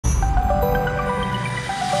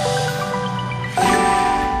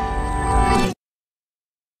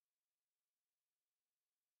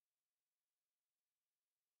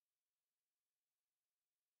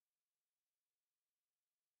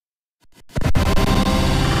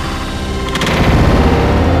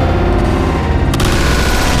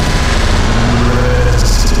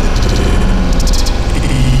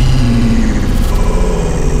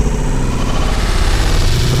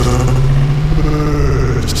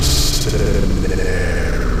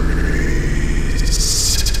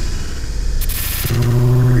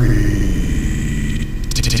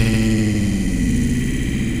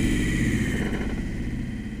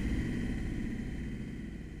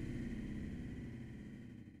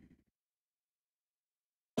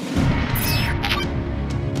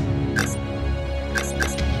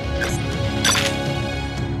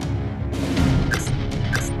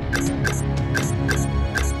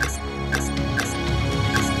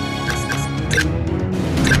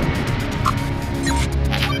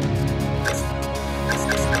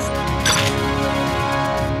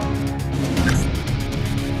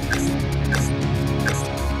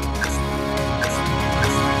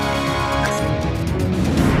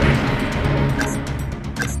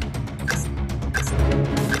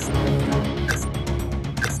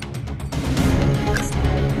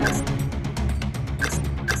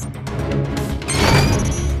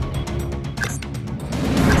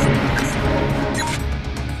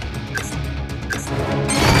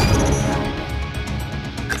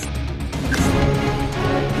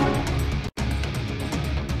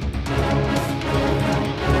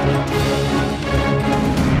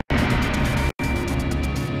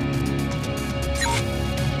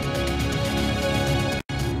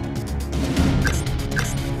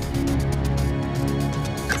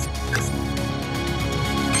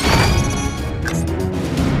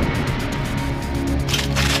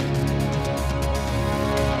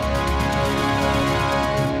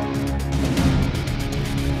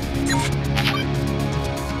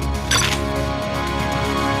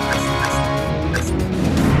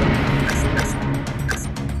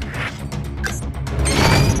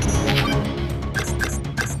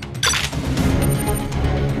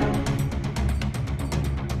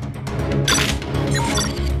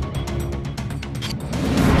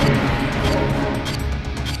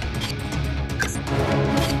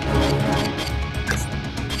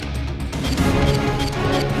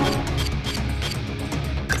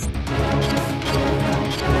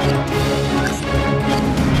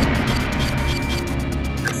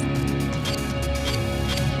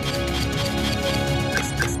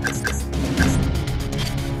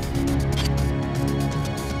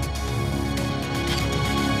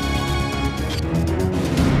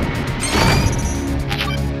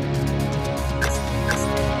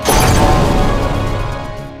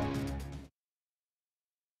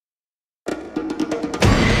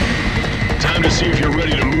see if you're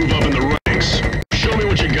ready to move up in the ranks. Show me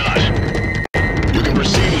what you got. You can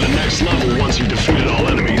proceed to the next level once you've defeated all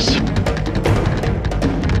enemies.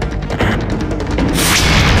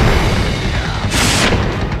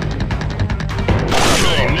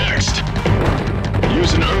 Okay, next.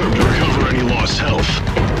 Use an herb to recover any lost health.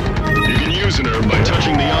 You can use an herb by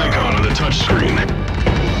touching the icon on the touchscreen.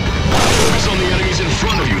 Focus on the enemies in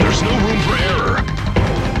front of you. There's no room for error.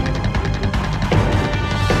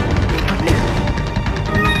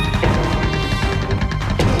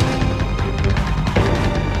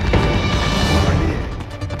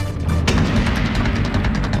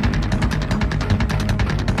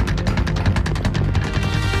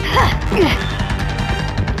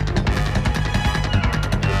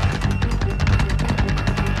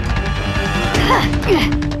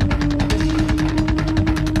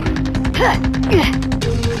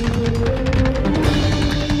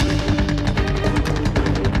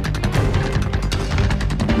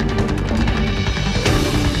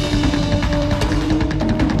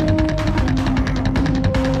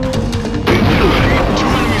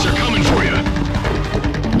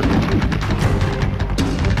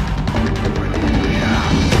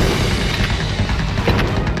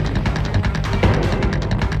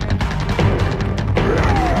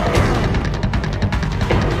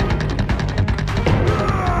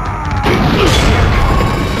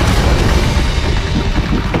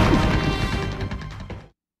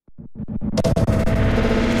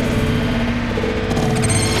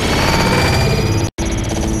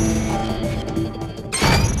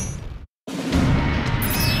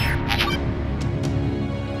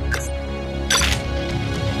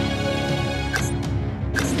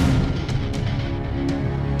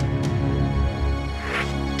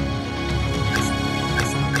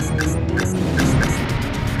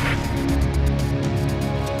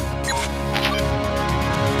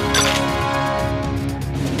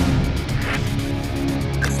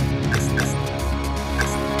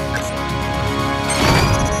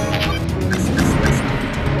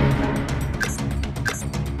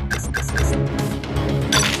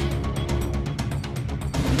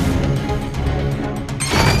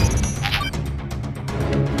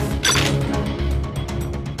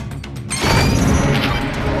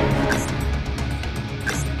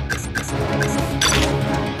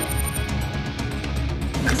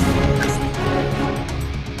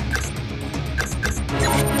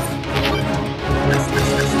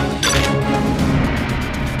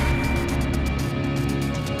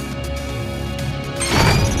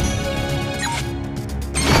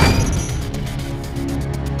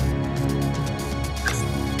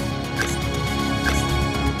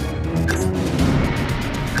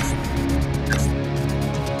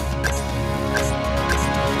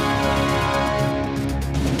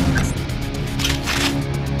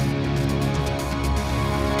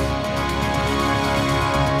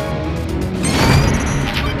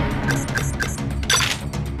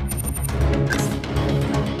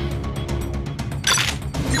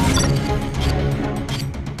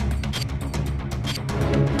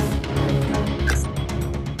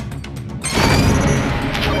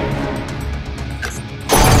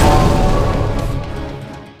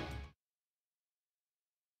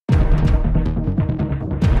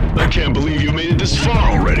 Can't believe you made it this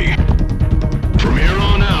far already. From here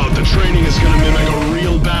on out, the training is gonna mimic a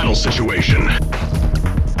real battle situation.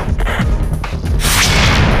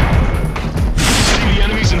 See the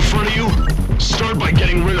enemies in front of you? Start by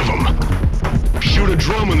getting rid of them. Shoot a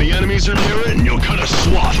drum when the enemies are near it, and you'll cut a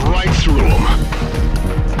swath right through them.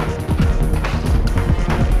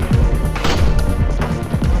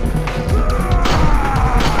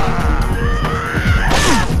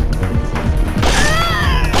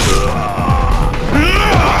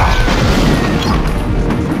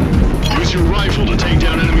 To take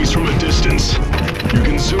down enemies from a distance. You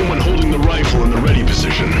can zoom when holding the rifle in the ready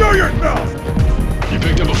position. Show yourself! You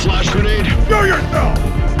picked up a flash grenade? Show yourself!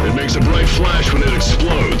 It makes a bright flash when it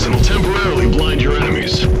explodes and will temporarily blind your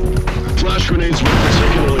enemies. Flash grenades work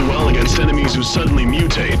particularly well against enemies who suddenly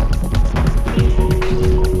mutate.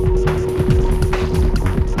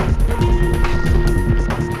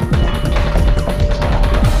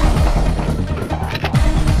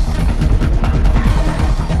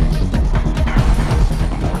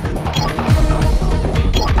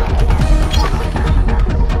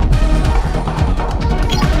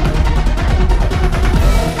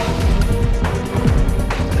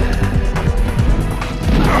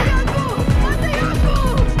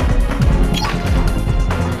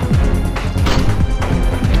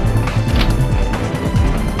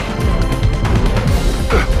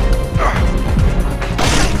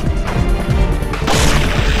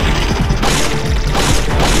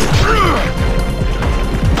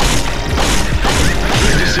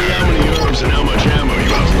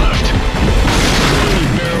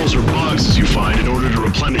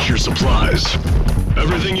 supplies.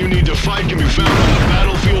 Everything you need to fight can be found on the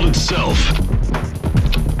battlefield itself.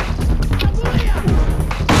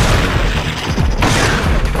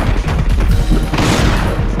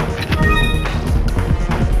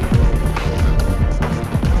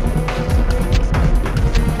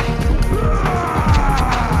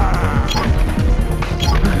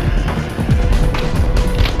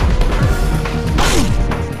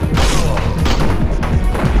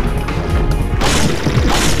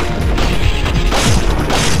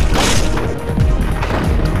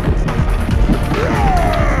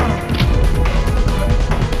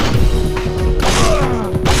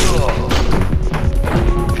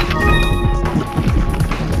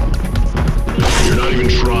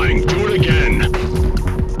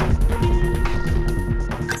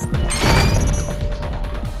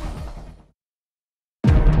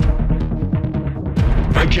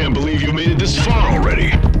 I can't believe you made it this far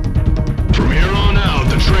already. From here on out,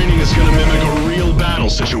 the training is gonna mimic a real battle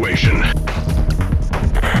situation.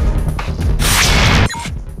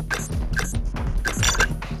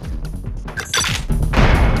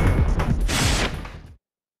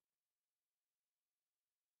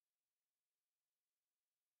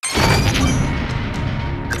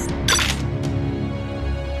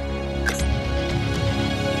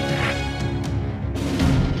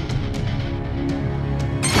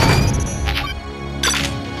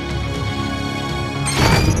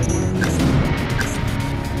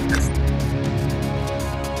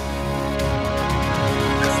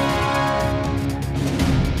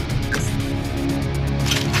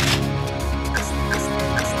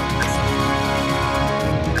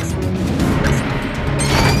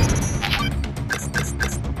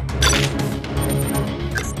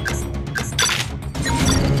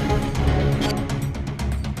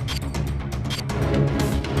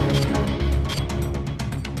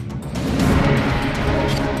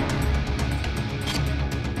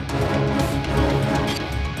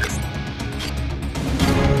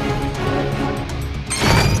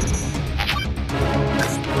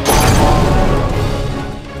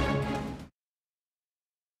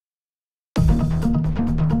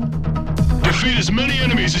 Defeat as many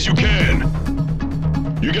enemies as you can.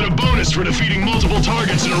 You get a bonus for defeating multiple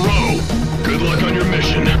targets in a row. Good luck on your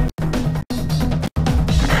mission.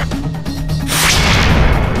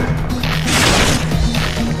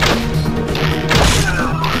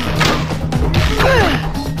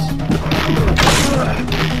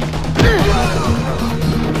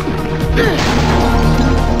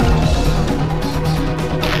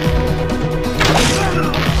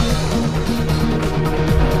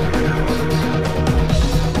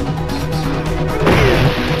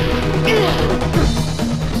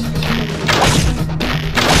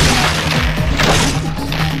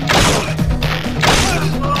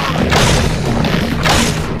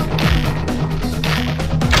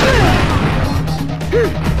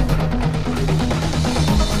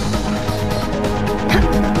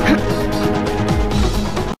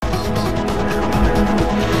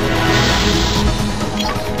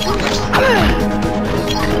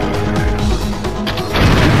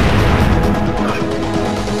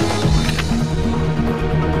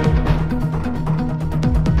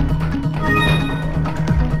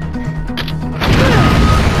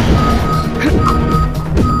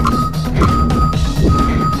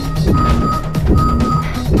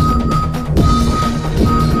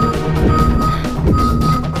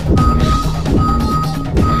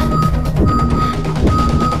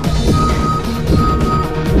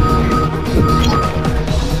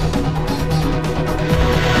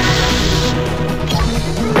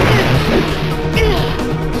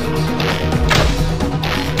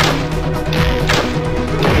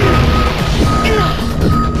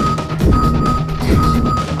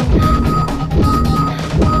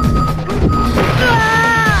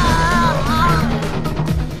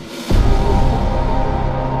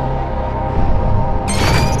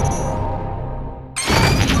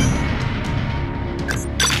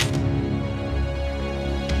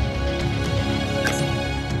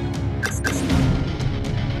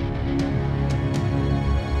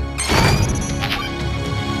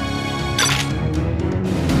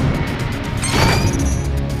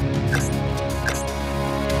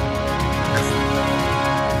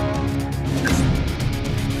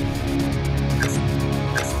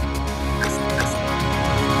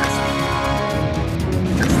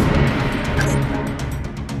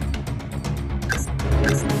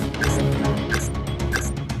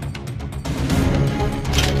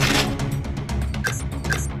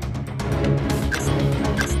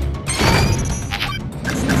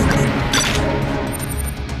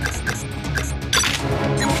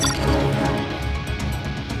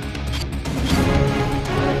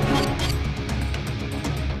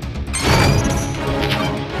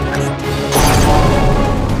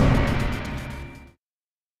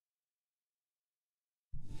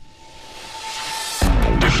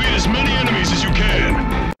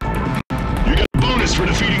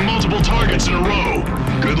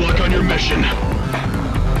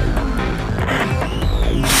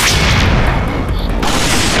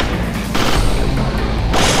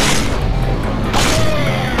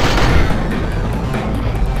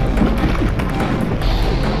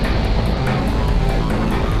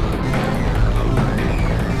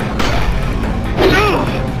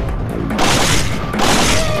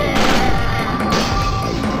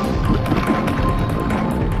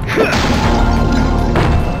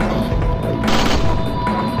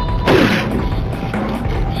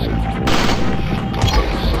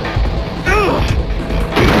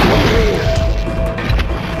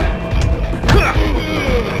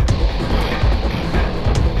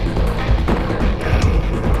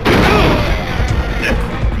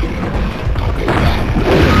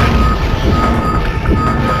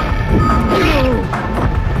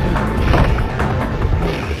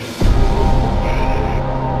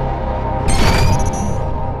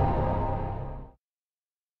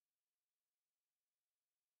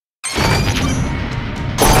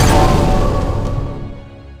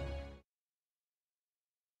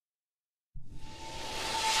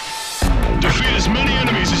 as many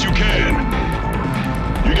enemies as you can.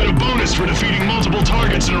 You get a bonus for defeating multiple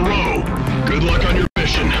targets in a row. Good luck on your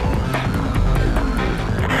mission.